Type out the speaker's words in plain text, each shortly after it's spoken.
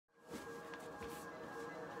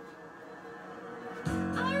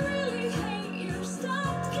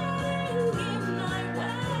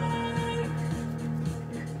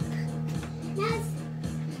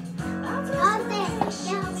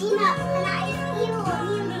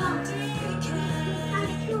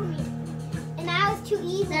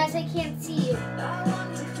As I can't see you. You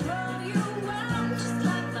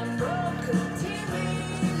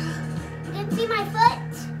can see my foot?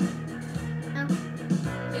 No.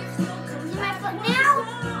 See my foot now?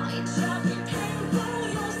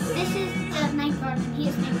 This is the night guardian. He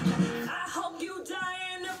is named Chuck. I hope you die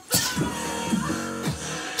in a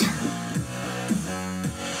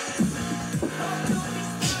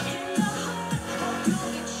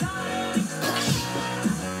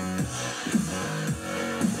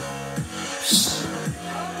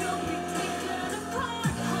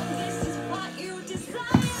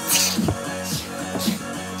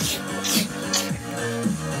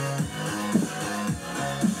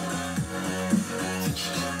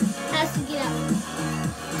Has to get out.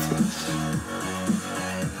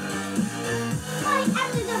 Right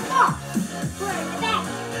after the box. We're in the back.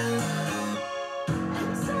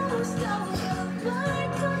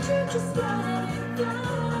 just let it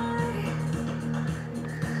fly.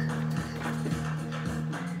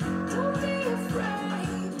 Don't be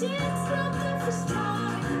afraid. It's not the first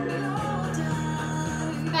time you'll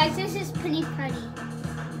die. Guys, this is pretty funny.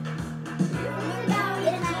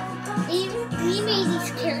 We made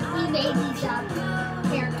these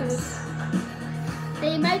characters.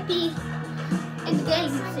 They might be in the game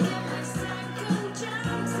soon.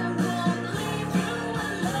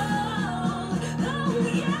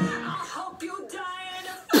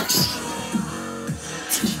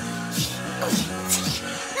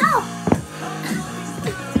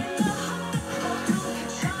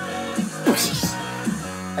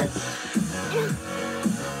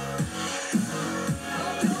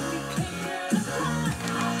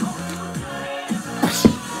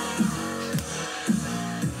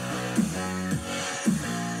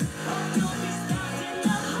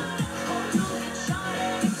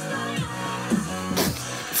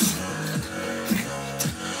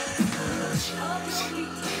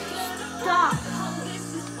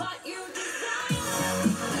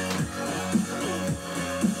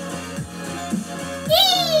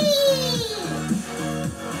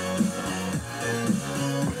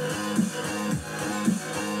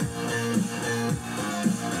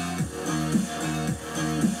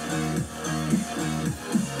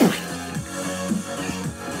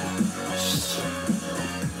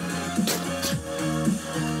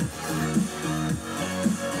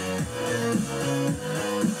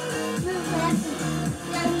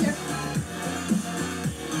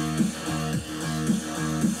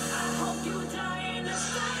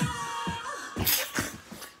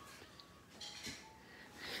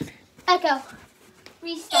 Echo.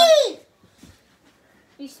 Restart.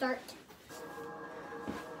 Restart.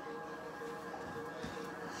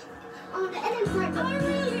 On the edit part, I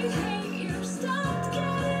really hate you. Stop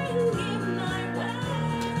getting in my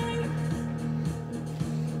way.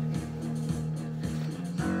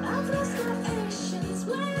 I've lost my patience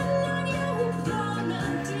when you're gonna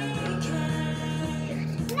decay.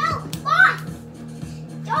 no, boss!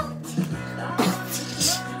 Don't.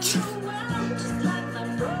 Just like my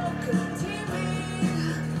broken TV.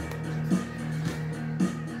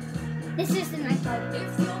 This is the night guard.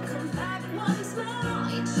 If you'll come back once more,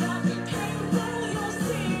 it shall be painful, you'll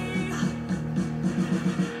see.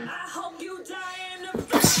 I hope you die in a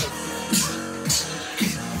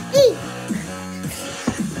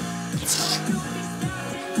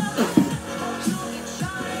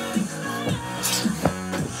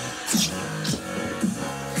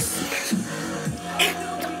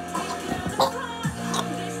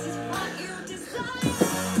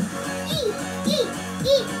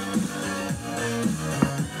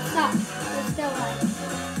Stop. We're still alive.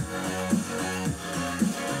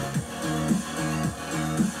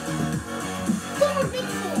 Super big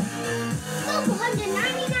tool. Super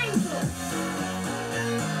 199 tool.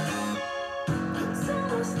 It's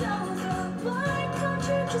almost over, why can't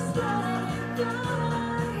you just let it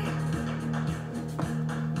die?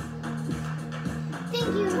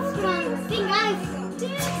 Thank you, strong. Sing, guys.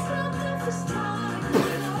 It's not the first time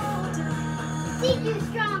you'll die. Think you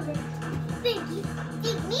stronger. Think you.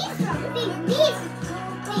 Think me stronger. Think me.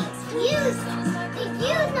 Think you stronger. Think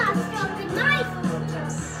you not stronger than my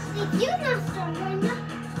fault. Think you not stronger than my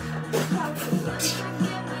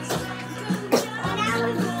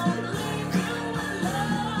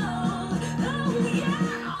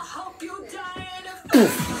I hope you die in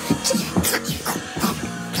a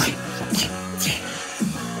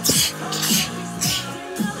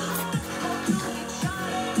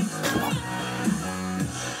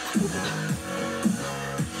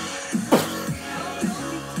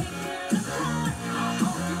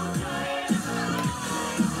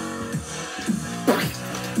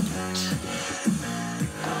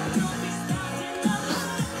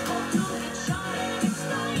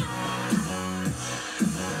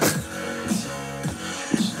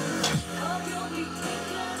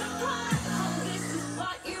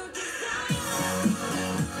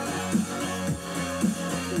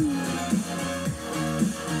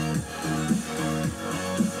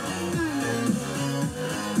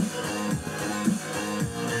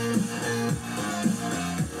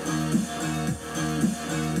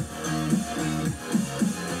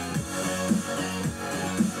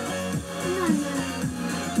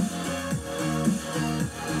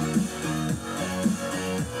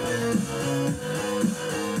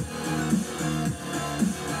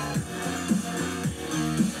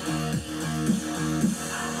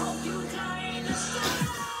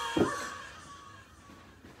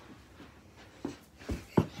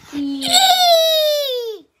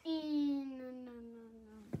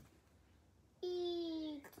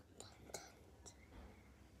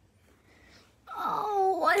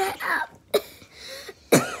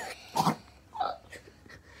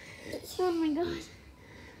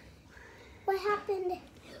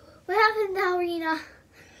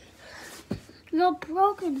You're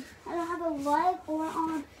broken. I don't have a leg or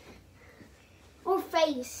arm or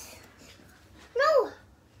face. No.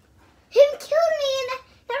 Him killed me and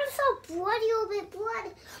that was so bloody, a little bit blood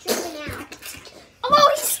dripping out.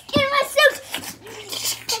 Oh, he's scared my suit. Let's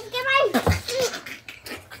get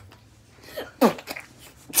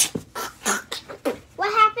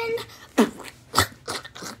What happened?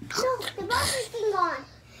 No, the box has been gone.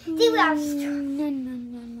 Think No.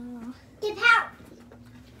 Get out.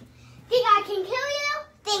 Think I can kill you?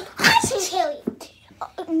 Think I can kill you.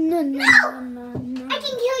 No. I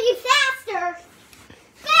can kill you faster.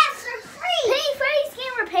 Faster, free. Penny Freddy's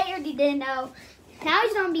getting repaired, you didn't know. Now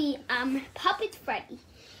he's gonna be Puppet Freddy.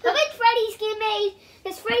 Puppet Freddy's getting made.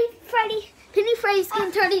 It's Penny Freddy's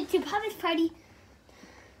getting turned into Puppet Freddy.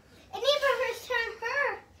 And neighborhoods turn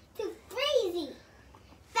her to Crazy.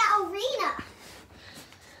 Ballerina.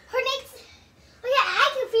 Her name's... Oh yeah, I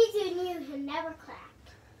can feed you and you can never clap.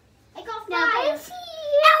 I got Now fire. let's see.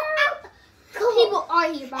 Ow, ow. Cool. People are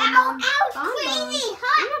here, Bon Ow, Bon. ow, Bon Bon. crazy,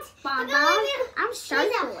 hot. Bon I'm Bon. going in. I'm Shark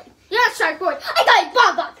Who's that? Boy. You're not Shark Boy. I got it,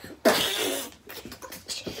 Bon Bon.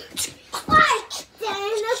 What? Then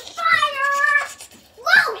the fire.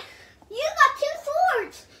 Whoa, you got 2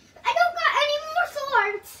 swords. I don't got any more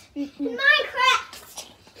swords in Minecraft.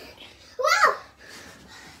 Whoa.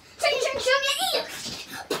 Ching, ching, ching, eat.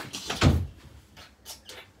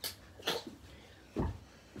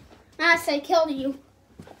 I say kill you.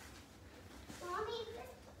 Mommy,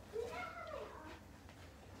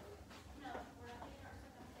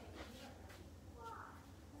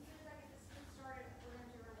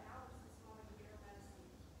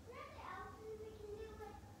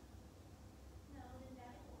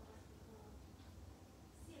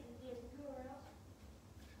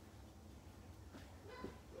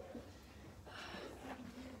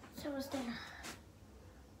 So was there.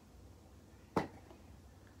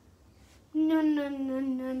 No.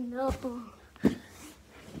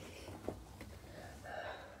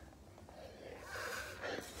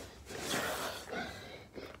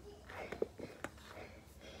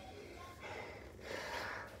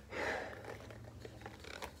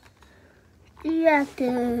 You have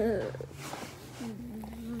to.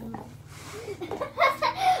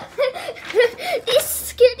 These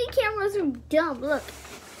security cameras are dumb. Look.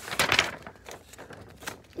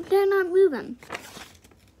 They're not moving.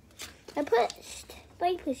 I pushed.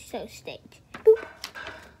 But so stage. Boop.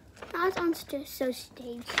 Now it's on so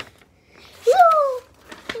stage. Woo!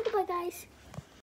 Goodbye, guys.